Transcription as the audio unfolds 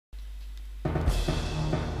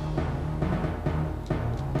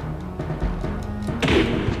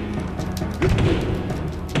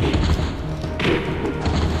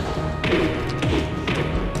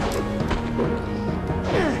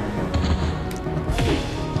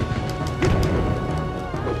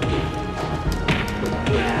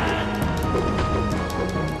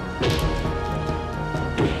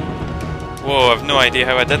I've no idea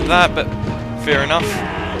how I did that, but fair enough.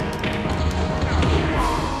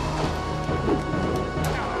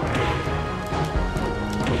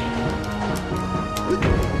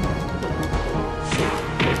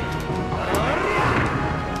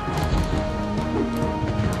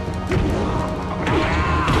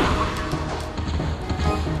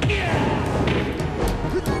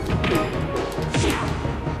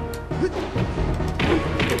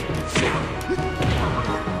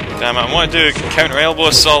 Damn it, I want to do counter elbow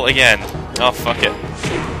assault again. Oh, fuck it.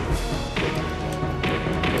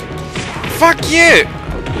 Fuck you!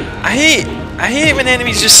 I hate when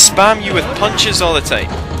enemies just spam you with punches all the time.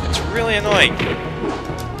 It's really annoying.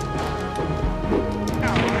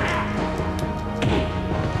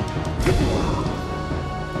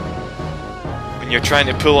 When you're trying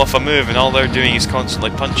to pull off a move and all they're doing is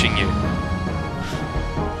constantly punching you.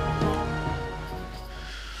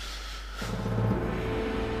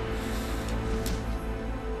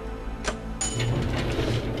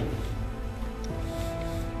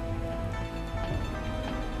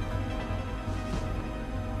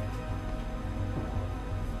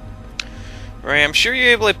 Right, I'm sure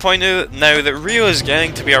you're able to point out now that Ryo is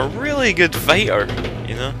getting to be a really good fighter,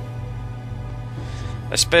 you know?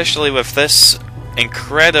 Especially with this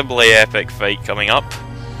incredibly epic fight coming up.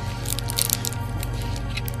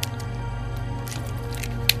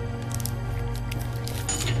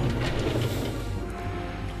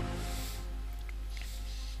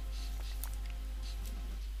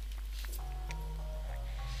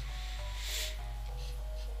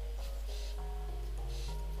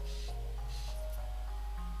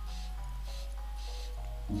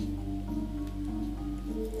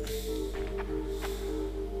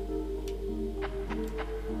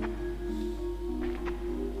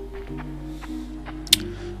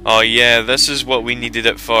 Oh yeah, this is what we needed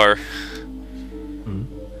it for.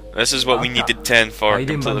 This is what we needed 10 for. I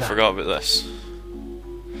completely forgot about this.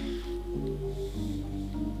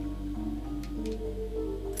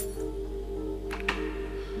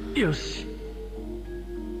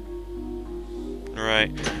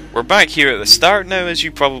 Right, we're back here at the start now, as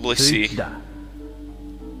you probably see.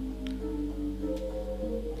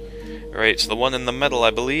 Right, it's the one in the middle,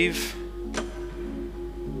 I believe.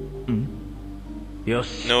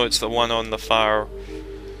 No, it's the one on the far,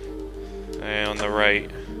 on the right.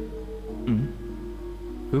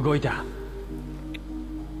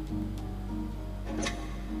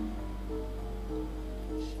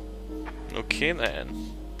 Okay then.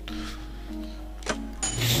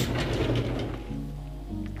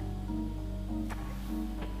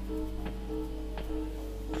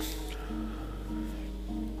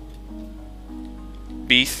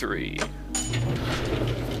 B3.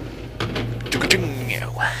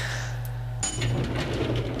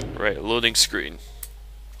 Right, loading screen.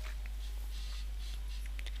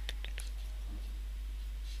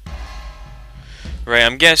 Right,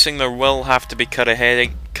 I'm guessing there will have to be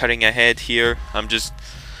cutting ahead here. I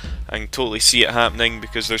can totally see it happening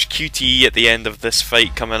because there's QTE at the end of this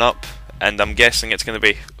fight coming up, and I'm guessing it's going to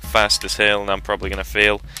be fast as hell, and I'm probably going to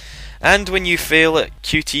fail. And when you fail at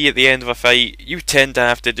QTE at the end of a fight, you tend to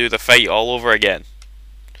have to do the fight all over again.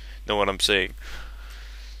 Know what I'm saying?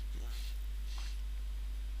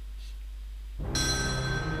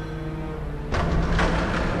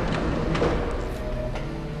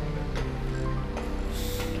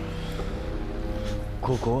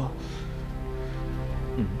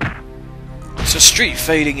 It's a street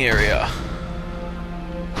fighting area.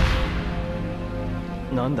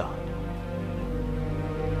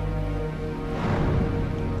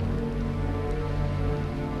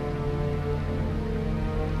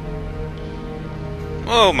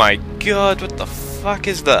 Oh my god, what the fuck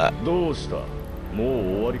is that?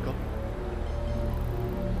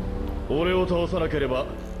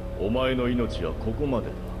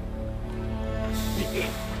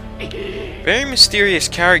 Very mysterious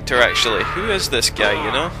character, actually. Who is this guy,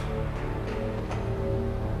 you know?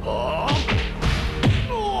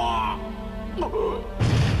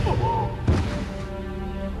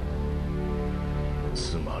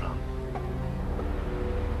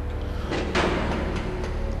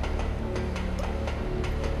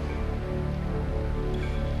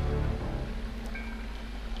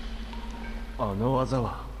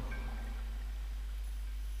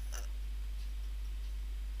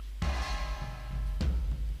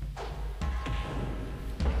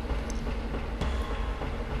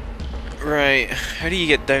 Right, how do you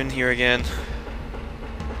get down here again?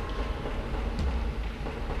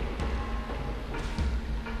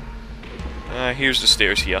 Here's the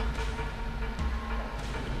stairs here.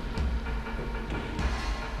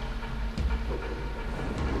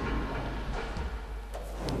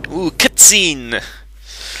 Ooh, cutscene!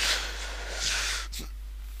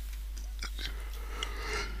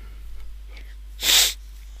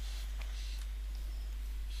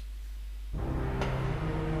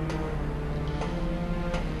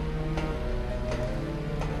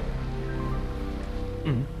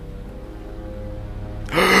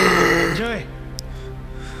 Joy.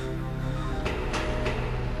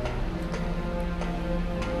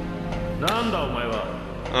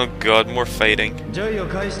 Oh god, more fighting. Joy を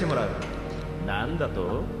返してもらう。なんだ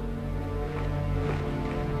と？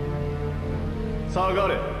下が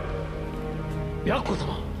れ。ヤッコ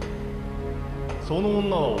様。その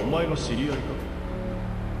女はお前の知り合いか？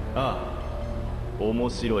ああ、面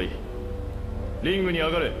白い。リングに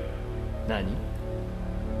上がれ。何？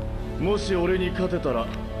もし俺に勝てたら、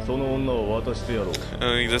その女を渡してやろう。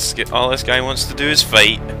All this guy wants to do is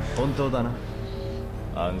fight. 本当だな。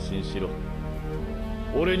安心しろ。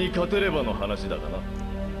俺に勝てればの話だがな。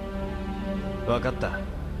分かった。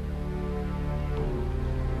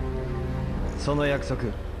その約束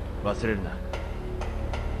忘れるな。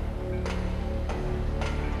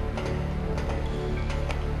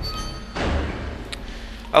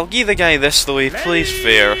I'll give the guy this though, he plays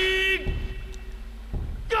fair.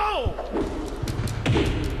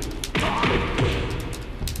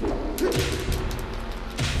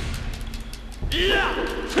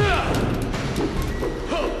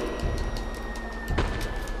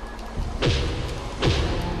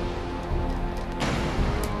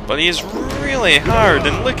 But he is really hard,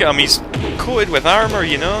 and look at him, he's coated with armor,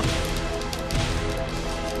 you know?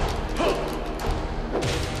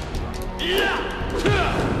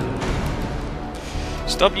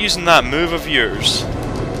 Stop using that move of yours.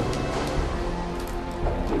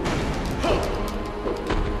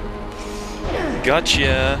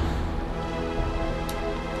 Gotcha.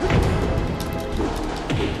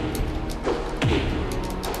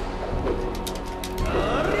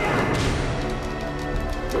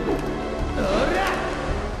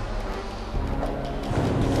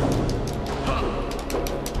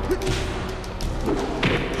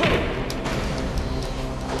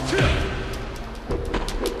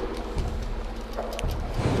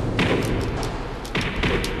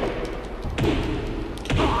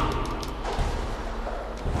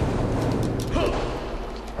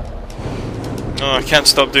 Oh, I can't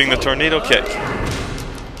stop doing the tornado kick.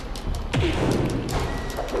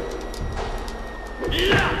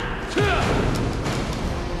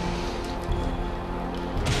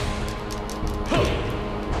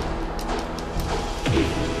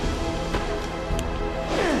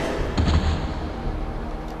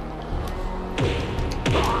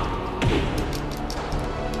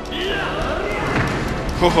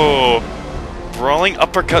 Oh, brawling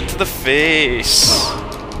uppercut to the face.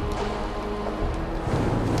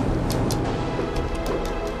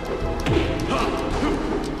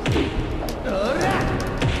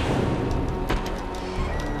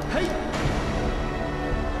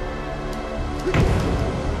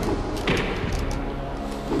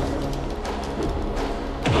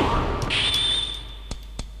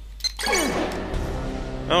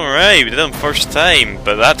 Alright, we did them first time,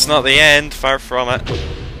 but that's not the end, far from it.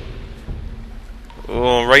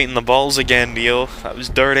 Oh, right in the balls again, Neo. That was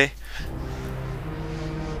dirty.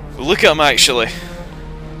 Look at him, actually.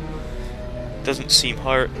 Doesn't seem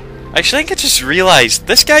hurt. Actually, I think I just realised,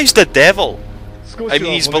 this guy's the devil. I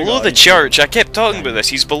mean, he's below the church. I kept talking about this.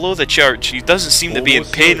 He's below the church. He doesn't seem to be in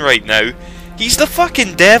pain right now. He's the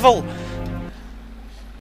fucking devil.